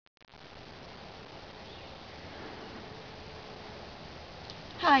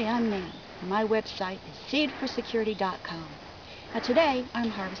Hi, I'm Nan. My website is seedforsecurity.com. Now today I'm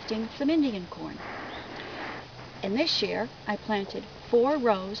harvesting some Indian corn. And this year I planted 4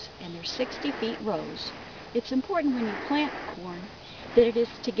 rows, and they're 60 feet rows. It's important when you plant corn that it is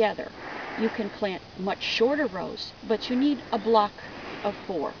together. You can plant much shorter rows, but you need a block of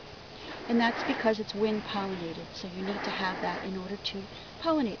 4. And that's because it's wind pollinated, so you need to have that in order to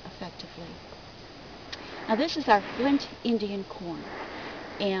pollinate effectively. Now this is our Flint Indian corn.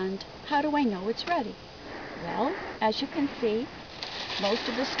 And how do I know it's ready? Well, as you can see, most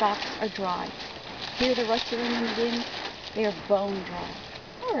of the stalks are dry. Hear the rustling in the wind? They are bone dry.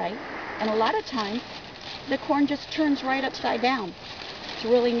 Alright, and a lot of times the corn just turns right upside down. It's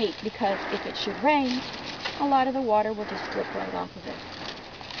really neat because if it should rain, a lot of the water will just drip right off of it.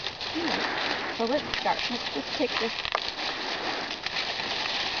 Alright, so let's start. Let's just take this.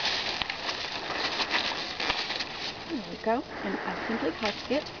 There we go, and I simply husk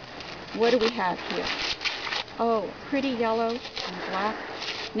it. What do we have here? Oh, pretty yellow and black.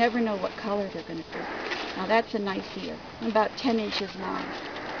 Never know what color they're going to be. Now that's a nice ear, about 10 inches long.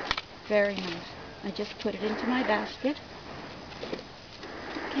 Very nice. I just put it into my basket.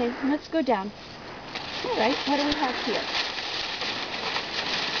 Okay, let's go down. Alright, what do we have here?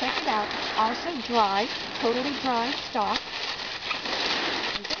 Check it out. Also dry, totally dry stalk.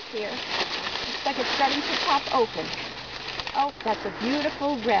 And this here looks like it's starting to pop open. Oh, that's a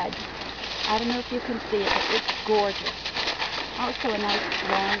beautiful red. I don't know if you can see it, but it's gorgeous. Also a nice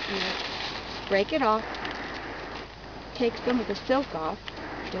long ear. Break it off. Take some of the silk off.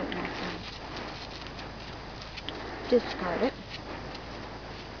 Don't want that. Discard it.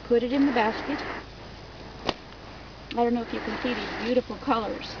 Put it in the basket. I don't know if you can see these beautiful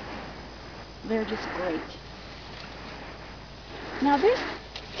colors. They're just great. Now this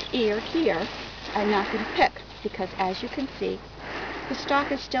ear here, I'm not going to pick because as you can see, the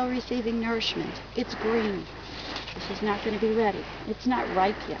stalk is still receiving nourishment. It's green. This is not going to be ready. It's not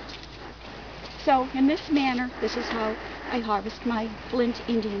ripe yet. So in this manner, this is how I harvest my Flint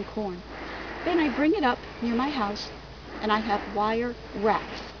Indian corn. Then I bring it up near my house and I have wire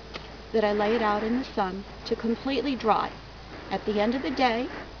racks that I lay it out in the sun to completely dry. At the end of the day,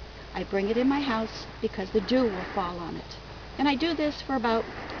 I bring it in my house because the dew will fall on it. And I do this for about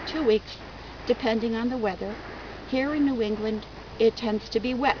 2 weeks, depending on the weather. Here in New England, it tends to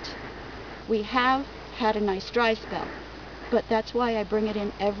be wet. We have had a nice dry spell, but that's why I bring it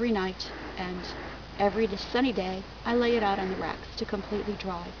in every night, and every sunny day, I lay it out on the racks to completely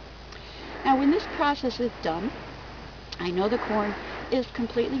dry. Now when this process is done, I know the corn is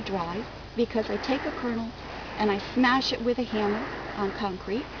completely dry because I take a kernel and I smash it with a hammer on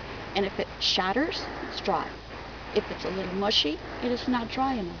concrete, and if it shatters, it's dry. If it's a little mushy, it is not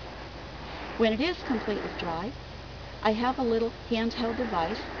dry enough. When it is completely dry, I have a little handheld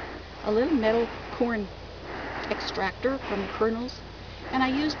device, a little metal corn extractor from the kernels, and I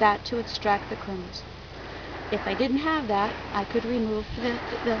use that to extract the kernels. If I didn't have that, I could remove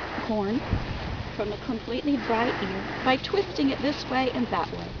the corn from the completely dry ear by twisting it this way and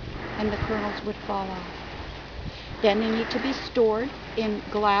that way, and the kernels would fall off. Then they need to be stored in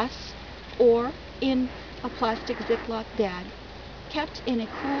glass or in a plastic Ziploc bag, kept in a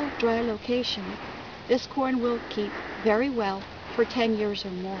cool, dry location. This corn will keep very well for 10 years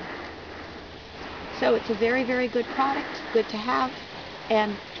or more. So it's a very, very good product, good to have,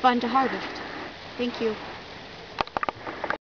 and fun to harvest. Thank you.